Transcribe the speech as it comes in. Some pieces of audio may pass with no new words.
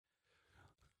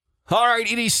All right,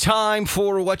 it is time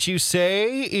for What You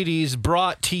Say. It is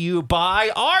brought to you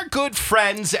by our good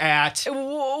friends at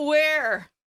Where?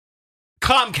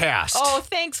 Comcast. Oh,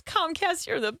 thanks, Comcast.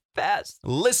 You're the best.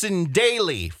 Listen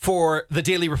daily for the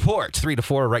Daily Report, 3 to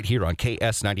 4, right here on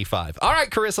KS95. All right,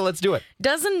 Carissa, let's do it.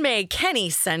 Doesn't make any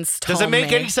sense to me. Does it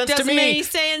make any sense to Doesn't me? make any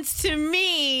sense to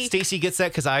me. Stacy gets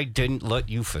that because I didn't let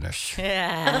you finish.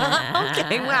 Yeah.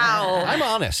 Okay, wow. I'm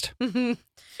honest.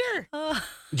 Sure.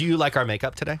 Do you like our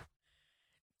makeup today?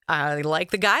 I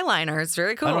like the guy liner. It's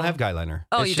very cool. I don't have guy liner.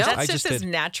 Oh, It's you just- don't? I That's just his did.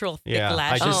 natural thick Yeah, I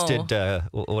lashes. just Oh. did.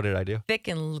 What did I do? Thick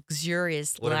and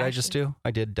luxurious What did I just do?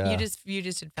 I did You just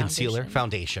did concealer, foundation.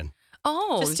 foundation.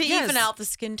 Oh, Just to yes. even out the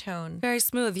skin tone. Very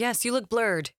smooth. Yes, you look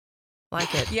blurred.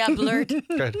 Like it. Yeah, blurred.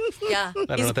 Good. Yeah. I don't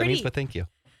know He's what that means, pretty. but thank you.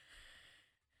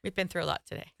 We've been through a lot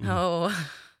today. Oh,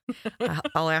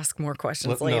 I'll ask more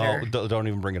questions later. No, don't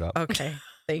even bring it up. Okay,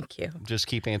 thank you. Just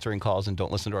keep answering calls and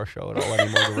don't listen to our show at all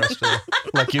anymore the rest of it,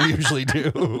 like you usually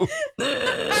do.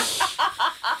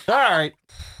 All right.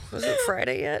 Was it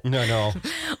Friday yet? No.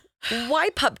 Why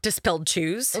pup dispelled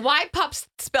shoes? Why pups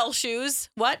spell shoes?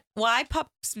 What? Why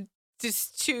pups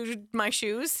just chew my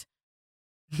shoes?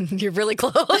 You're really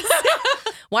close.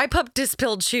 Why pup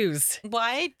dispelled shoes?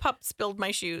 Why pup spilled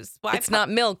my shoes? Why It's not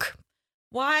milk.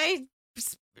 Why?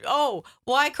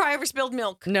 Why cry over spilled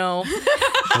milk? No.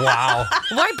 Wow.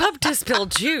 Why pup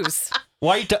dispelled shoes?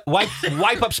 Why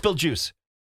pup spilled juice?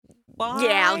 Why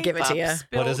Yeah, I'll give it to pup you.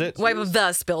 spilled What is it? Why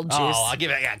the spilled juice? Oh, I'll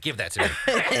give that to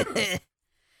me.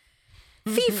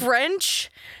 The French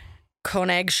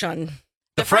connection.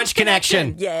 The French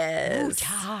Connection. Yes.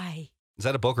 Tie. Is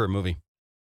that a book or a movie?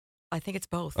 I think it's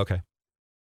both. Okay.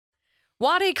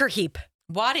 Watt acre heap.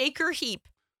 Watt acre heap.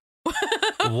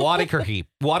 Wataker heap.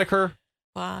 Wataker.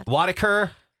 What?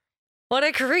 Wataker. What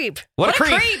acre heap. What a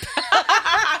creep.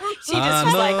 She just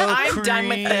was like, I'm done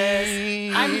with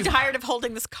this. I'm tired of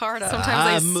holding this card up.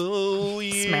 Sometimes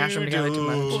smash them together too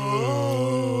much.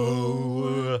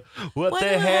 What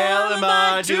the hell am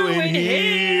I doing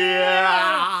here?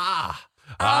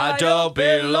 I don't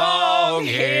belong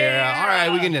here. All right,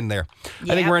 we can end there.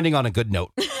 I think we're ending on a good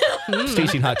note.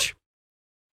 Staci and Hutch.